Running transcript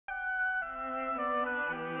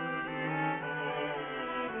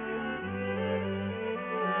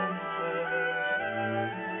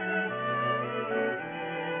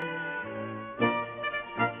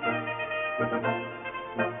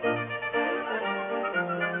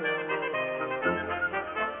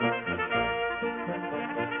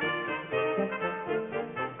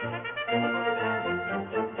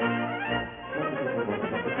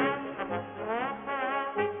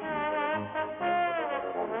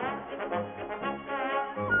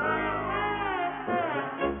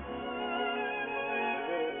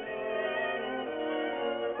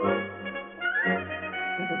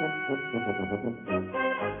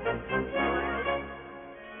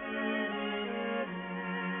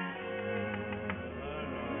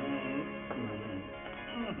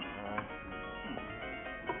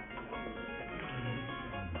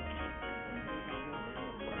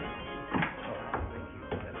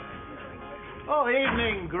Oh,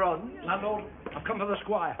 evening, Grunt. Landlord, I've come for the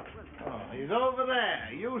squire. Oh, he's over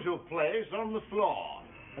there, usual place, on the floor.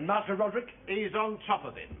 And Master Roderick? He's on top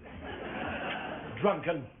of him.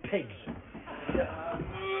 Drunken pigs.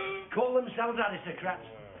 Call themselves aristocrats.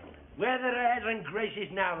 Where are their airs and graces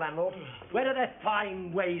now, landlord? Where are their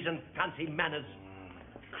fine ways and fancy manners?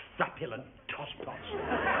 Crapulent tosspots.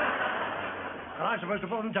 And I'm supposed to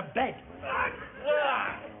put them to bed.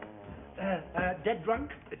 Dead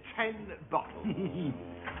drunk? 10 bottles.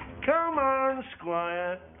 Come on,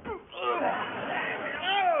 squire.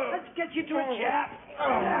 Let's get you to a chair.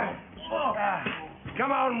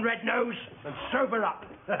 Come on, red nose, and sober up.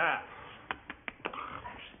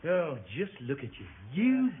 Oh, just look at you.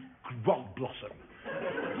 You grog blossom.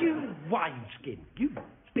 You wineskin. You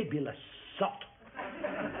bibulous sot.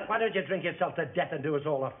 Why don't you drink yourself to death and do us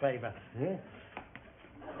all a favour? What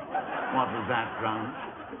was that, Brown?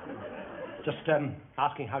 Just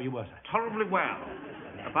asking how you were, sir. Tolerably well.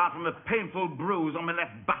 Apart from a painful bruise on my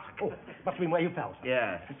left buttock. Oh, must have been where you fell, sir.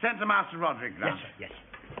 Yes. Sent to Master Roderick, Yes, Brown. sir, yes.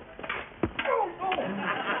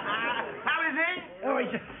 How is he? Oh,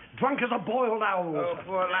 he's drunk as a boiled owl. Oh,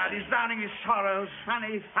 poor lad. He's drowning his sorrows.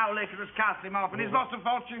 Fanny Fowlaker has cast him off, and he's lost a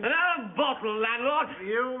fortune. Another bottle, landlord.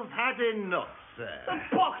 You've had enough, sir. The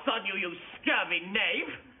pox on you, you scurvy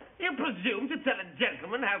knave. You presume to tell a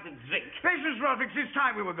gentleman how to drink. Patience, Roderick. It's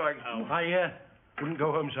time we were going home. I wouldn't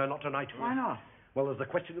go home, sir, not tonight. Why not? Well, there's the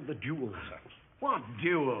question of the duel, sir. What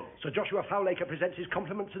duel? Sir Joshua Fowlaker presents his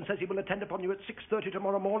compliments and says he will attend upon you at 6:30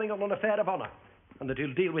 tomorrow morning on an affair of honour, and that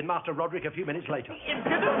he'll deal with Master Roderick a few minutes later.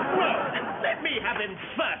 Impudent rogue! Let me have him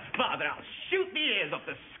first, father. I'll shoot the ears off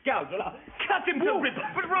the scoundrel. I'll cut him to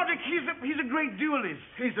ribbons. But Roderick, he's a great duelist.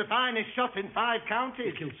 He's the finest shot in 5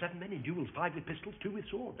 counties. He's killed 7 men in duels, 5 with pistols, 2 with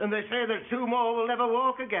swords. And they say that 2 more will never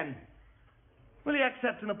walk again. Will he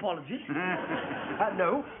accept an apology?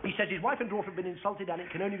 No, he says his wife and daughter have been insulted and it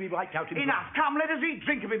can only be wiped out in blood. Enough. Come, let us eat,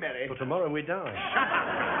 drink, and be merry. For tomorrow we die.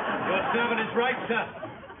 Your servant is right, sir.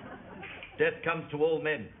 Death comes to all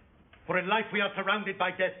men. For in life we are surrounded by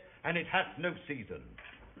death, and it hath no season.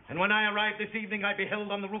 And when I arrived this evening, I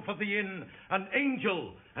beheld on the roof of the inn an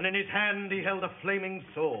angel, and in his hand he held a flaming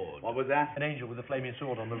sword. What was that? An angel with a flaming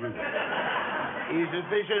sword on the roof. He's a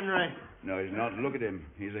visionary. No, he's not. Look at him.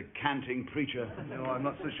 He's a canting preacher. No, I'm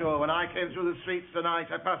not so sure. When I came through the streets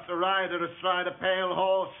tonight, I passed a rider astride a pale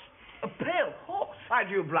horse. A pale horse? Why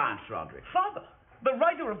do you blanch, Roderick? Father, the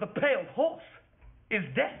rider of the pale horse is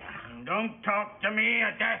dead. Don't talk to me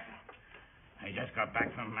of death. I just got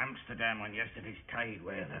back from Amsterdam on yesterday's tide,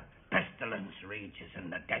 where the pestilence rages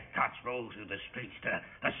and the death carts roll through the streets to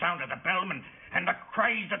the sound of the bellman and the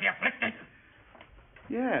cries of the afflicted.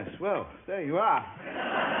 Yes, well, there you are.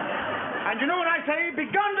 And you know what I say?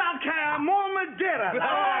 Begone thou care, more Madeira.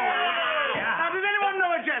 Now, does anyone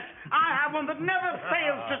know a jest? I have one that never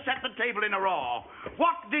fails to set the table in a roar.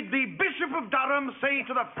 What did the Bishop of Durham say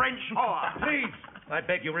to the French whore? Please, I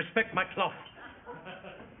beg you, respect my cloth.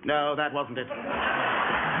 No, that wasn't it.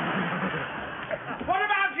 What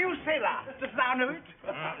about you, sailor? Dost thou know it?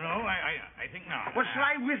 No, I think not. Well, shall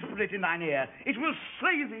I whisper it in thine ear? It will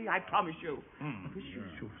slay thee, I promise you. I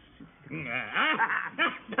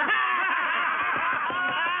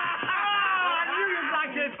knew you'd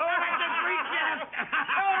like it. Oh, it's a great jest.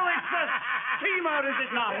 Oh, it's a steamer, is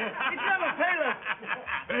it not? It never fails.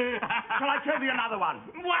 Shall I tell thee another one?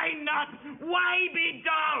 Why not? Why be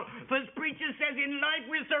dull? First preacher says in life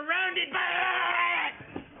we're surrounded by it.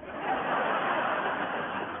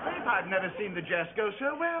 I've never seen the jest go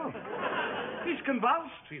so well. He's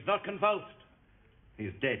convulsed. He's not convulsed.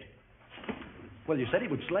 He's dead. Well, you said he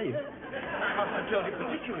would slay him. Must have told you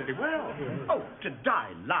particularly well. Oh, to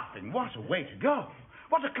die laughing. What a way to go.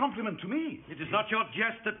 What a compliment to me. It is not your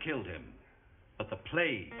jest that killed him, but the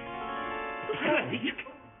plague.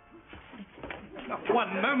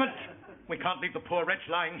 One moment. We can't leave the poor wretch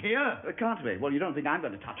lying here. Can't we? Well, you don't think I'm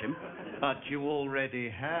going to touch him. But you already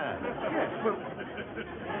have. Yes, well...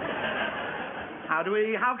 How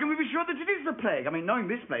can we be sure that it is the plague? I mean, knowing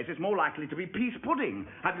this place, it's more likely to be pease pudding.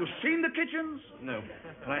 Have you seen the kitchens? No,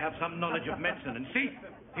 but I have some knowledge of medicine, and see,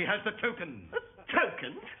 he has the tokens.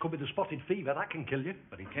 Tokens? Could be the spotted fever, that can kill you.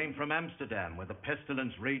 But he came from Amsterdam, where the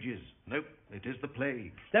pestilence rages. Nope, it is the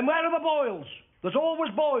plague. Then where are the boils? There's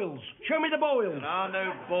always boils. Show me the boils. There are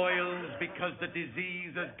no boils because the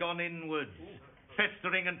disease has gone inwards.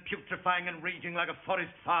 festering and putrefying and raging like a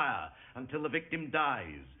forest fire until the victim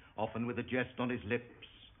dies, often with a jest on his lips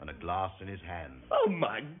and a glass in his hand. Oh,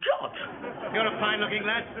 my God! You're a fine-looking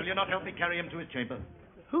lad. Will you not help me carry him to his chamber?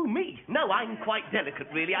 Who, me? No, I'm quite delicate,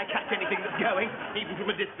 really. I catch anything that's going, even from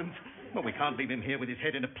a distance. Well, we can't leave him here with his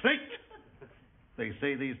head in a plate. They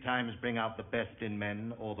say these times bring out the best in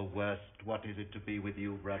men, or the worst. What is it to be with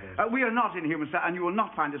you, brothers? We are not inhuman, sir, and you will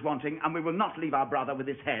not find us wanting, and we will not leave our brother with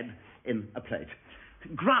his head in a plate.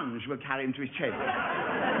 Grunge will carry him to his chamber.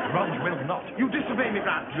 Grunge will not. You disobey me,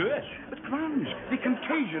 Grunge. Yes. But Grunge, the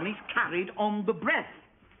contagion is carried on the breath.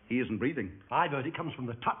 He isn't breathing. I've heard it comes from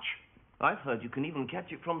the touch. I've heard you can even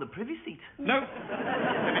catch it from the privy seat. No. If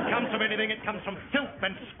it comes from anything, it comes from filth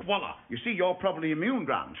and squalor. You see, you're probably immune,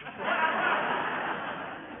 Grunge.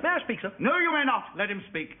 May I speak, sir? No, you may not. Let him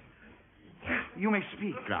speak. You may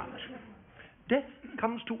speak, Grunge. Death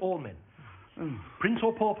comes to all men. Prince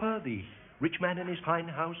or pauper, the rich man in his fine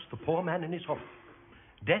house, the poor man in his hovel.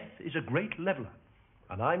 Death is a great leveller,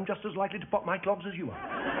 and I'm just as likely to pop my clogs as you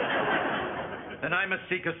are. Then I must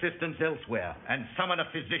seek assistance elsewhere and summon a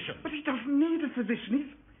physician. But he doesn't need a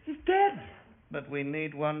physician. He's dead. But we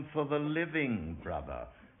need one for the living, brother.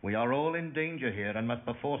 We are all in danger here and must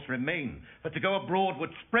perforce remain. But to go abroad would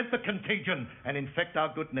spread the contagion and infect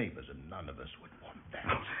our good neighbours, and none of us would want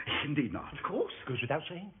that. Indeed not. Of course. Goes without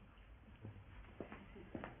saying.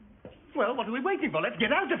 Well, what are we waiting for? Let's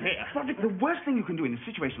get out of here. Roderick, the worst thing you can do in a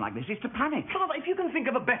situation like this is to panic. Father, if you can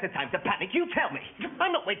think of a better time to panic, you tell me.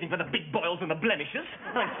 I'm not waiting for the big boils and the blemishes.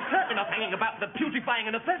 I'm certainly not hanging about the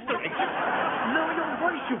putrefying and the festering. Lower your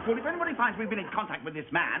voice, you fool. If anybody finds we've been in contact with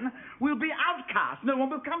this man, we'll be outcast. No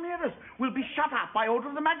one will come near us. We'll be shut up by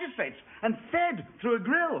order of the magistrates and fed through a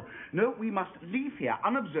grill. No, we must leave here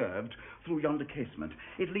unobserved through yonder casement.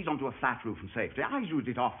 It leads onto a flat roof and safety. I use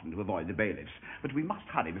it often to avoid the bailiffs. But we must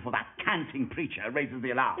hurry before that canting preacher raises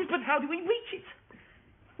the alarm. Yes, but how do we reach it?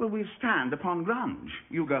 Well, we'll stand upon Grunge.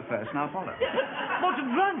 You go first and I'll follow. What a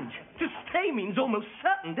grunge! To stay means almost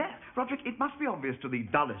certain death. Roderick, it must be obvious to the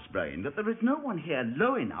dullest brain that there is no one here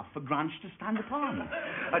low enough for Grunge to stand upon.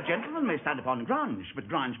 A gentleman may stand upon Grunge, but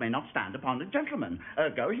Grunge may not stand upon a gentleman.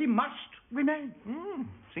 Ergo, he must remain.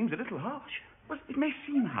 Seems a little harsh. Well, it may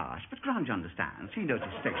seem harsh, but Grunge understands. He knows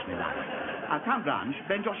his stationary life. I'll come, Grunge.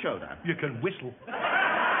 Bend your shoulder. You can whistle.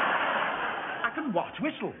 I can what?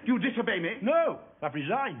 Whistle. You disobey me? No, I've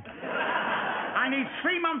resigned. I need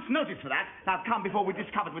 3 months' notice for that. Now come before we're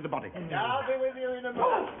discovered with the body. I'll be with you in a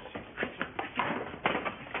moment.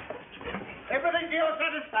 Everything to your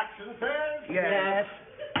satisfaction, sirs? Yes.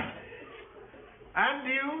 And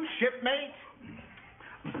you, shipmate?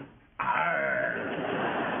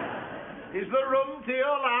 Is the room to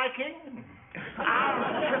your liking?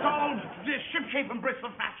 It's all shipshape and bristle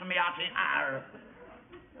fashion, me arty.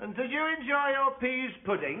 And did you enjoy your peas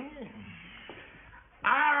pudding?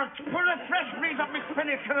 Put a fresh breeze up me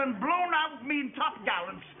spinnaker and blown out me top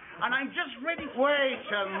gallants, and I'm just ready. Wait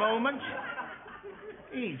a moment.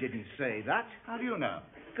 He didn't say that. How do you know?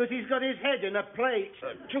 Because he's got his head in a plate.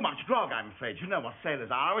 Too much grog, I'm afraid. You know what sailors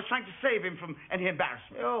are. I was trying to save him from any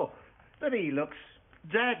embarrassment. Oh, but he looks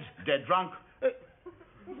dead. Dead drunk.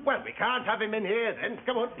 Well, we can't have him in here then.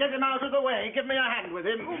 Come on, get him out of the way. Give me a hand with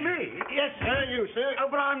him. Who, me? Yes, sir, you, sir. Oh,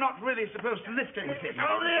 but I'm not really supposed to lift anything.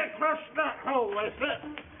 Only across that hallway, sir.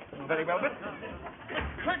 Very well, but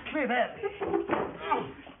quickly then.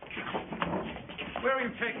 Where are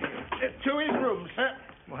you taking him? To his room, sir.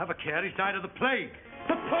 Well, have a care. He's died of the plague.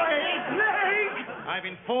 The plague! Plague! I've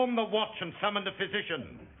informed the watch and summoned a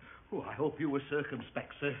physician. Oh, I hope you were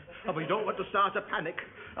circumspect, sir. And we don't want to start a panic.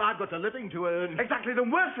 I've got a living to earn. Exactly. The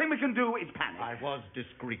worst thing we can do is panic. I was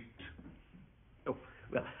discreet. Oh,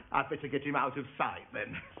 well, I'd better get him out of sight,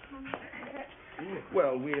 then.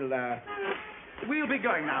 Well, we'll be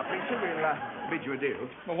going now, preacher. We'll bid you adieu.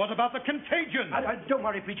 Well, what about the contagion? Don't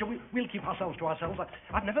worry, preacher. We'll keep ourselves to ourselves.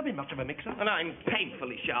 I've never been much of a mixer. And I'm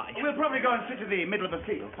painfully shy. We'll probably go and sit in the middle of a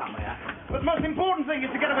field somewhere. But the most important thing is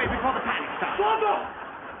to get away before the panic starts. Father!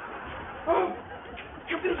 Oh!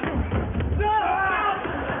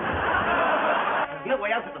 No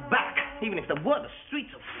way out at the back. Even if there were, the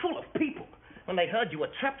streets are full of people. When they heard you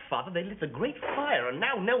were trapped, Father, they lit a great fire, and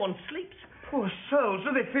now no one sleeps. Poor souls,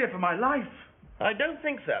 do they fear for my life? I don't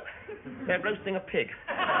think so. They're roasting a pig.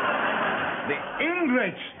 The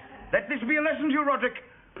ingrates! Let this be a lesson to you, Roderick.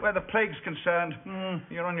 Where the plague's concerned,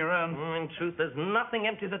 you're on your own. In truth, there's nothing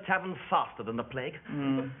empties a tavern faster than the plague.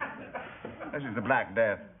 This is the Black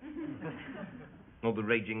Death. Or the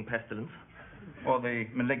raging pestilence. Or the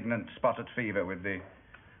malignant spotted fever with the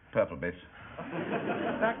purple bits.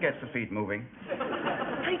 That gets the feet moving.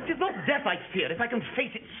 It is not death I fear if I can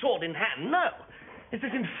face it sword in hand. No. is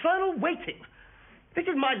this infernal waiting. This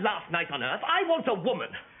is my last night on Earth. I want a woman.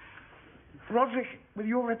 Roderick, with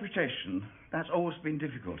your reputation, that's always been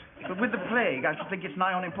difficult. But with the plague, I should think it's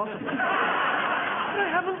nigh on impossible. I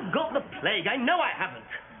haven't got the plague. I know I haven't.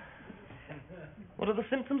 What are the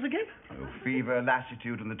symptoms again? Oh, fever,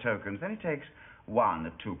 lassitude, and the tokens. Then it takes one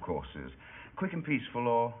of two courses. Quick and peaceful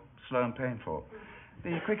or slow and painful.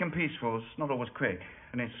 The quick and peaceful is not always quick,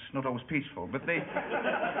 and it's not always peaceful. But the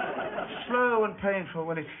slow and painful,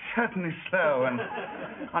 well, it's certainly slow and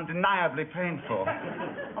undeniably painful.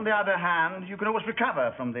 On the other hand, you can always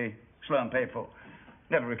recover from the slow and painful.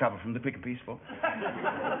 Never recover from the quick and peaceful.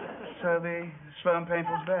 So the slow and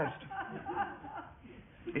painful is best.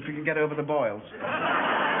 If you can get over the boils.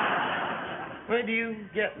 Where do you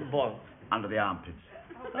get the boils? Under the armpits.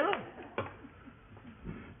 Oh.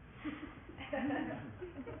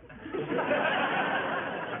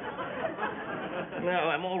 No,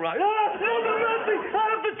 I'm all right. Oh, mercy!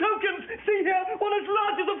 I have the tokens! See here, one as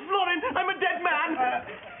large as a florin. I'm a dead man.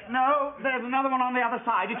 No, there's another one on the other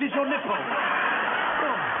side. It is your nipple.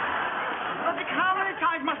 Look, how many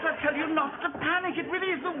times must I tell you not to panic? It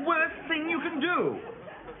really is the worst thing you can do.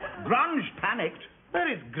 Grunge panicked. Where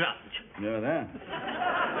is Grunge? No, there.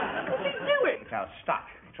 What's he doing? I was stuck.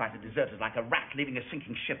 He tried to desert us like a rat leaving a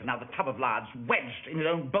sinking ship, and now the tub of lard's wedged in his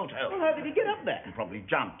own boat hole. Well, how did he get up there? He probably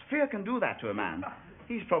jumped. Fear can do that to a man.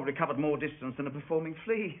 He's probably covered more distance than a performing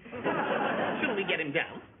flea. Shouldn't we get him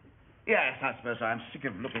down? Yes, I suppose so. I'm sick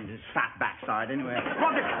of looking at his fat backside anyway.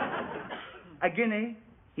 Roderick! A guinea.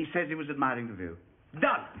 He says he was admiring the view.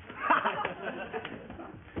 Done!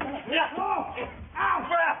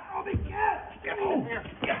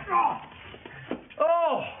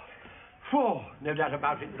 Oh, no doubt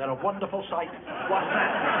about it. They're a wonderful sight. What's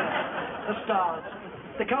that? The stars.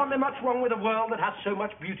 There can't be much wrong with a world that has so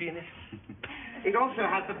much beauty in it. It also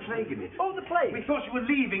has the plague in it. Oh, the plague. We thought you were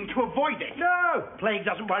leaving to avoid it. No, plague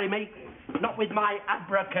doesn't worry me. Not with my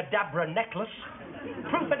abracadabra necklace.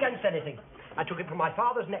 Proof against anything. I took it from my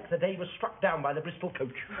father's neck the day he was struck down by the Bristol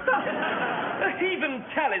coach. A heathen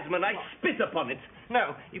talisman. I spit upon it.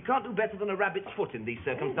 No, you can't do better than a rabbit's foot in these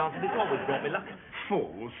circumstances. It's always brought me luck.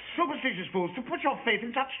 Fools, superstitious fools, to put your faith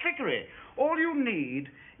in such trickery. All you need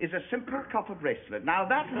is a simple copper bracelet. Now,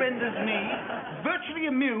 that renders me virtually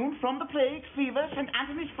immune from the plague, fever, St.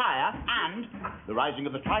 Anthony's fire, and the rising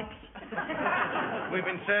of the types. We've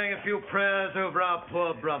been saying a few prayers over our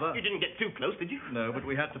poor brother. You didn't get too close, did you? No, but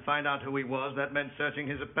we had to find out who he was. That meant searching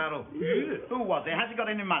his apparel. Who was he? Has he got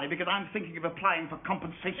any money? Because I'm thinking of applying for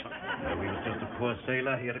compensation. No, he was just a poor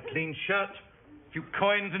sailor. He had a clean shirt, a few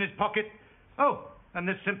coins in his pocket. Oh, and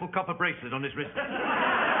this simple copper bracelet on his wrist.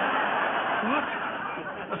 What?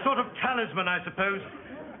 A sort of talisman, I suppose.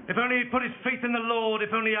 If only he'd put his faith in the Lord,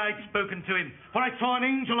 if only I'd spoken to him. For I saw an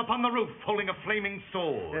angel upon the roof holding a flaming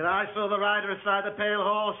sword. And I saw the rider astride the pale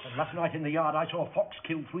horse. And last night in the yard I saw a fox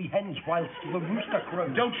kill 3 hens whilst the rooster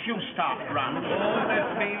crowed. Don't you start, Grant. All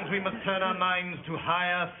this means we must turn our minds to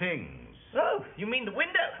higher things. Oh, you mean the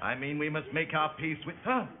window? I mean we must make our peace with...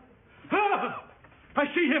 I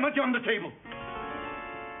see him at yonder table.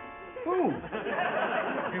 Who?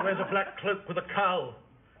 He wears a black cloak with a cowl.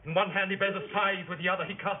 In one hand he bears a scythe, with the other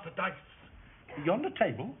he casts a dice. Yonder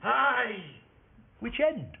table? Aye! Which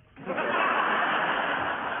end? What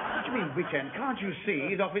do you mean, which end? Can't you see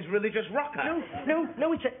he's off his religious rocker? No,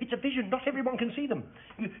 it's a vision. Not everyone can see them.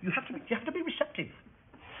 You have to be receptive.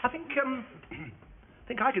 I think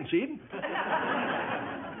I can see him.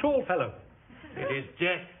 Tall fellow. It is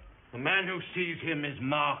death. The man who sees him is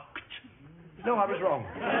marked. No, I was wrong.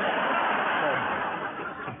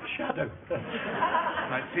 Shadow.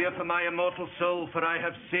 I fear for my immortal soul, for I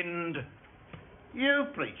have sinned. You,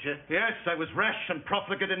 preacher? Yes, I was rash and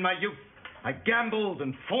profligate in my youth. I gambled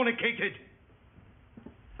and fornicated.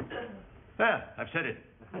 There, I've said it.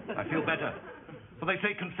 I feel better. For they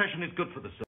say confession is good for the soul.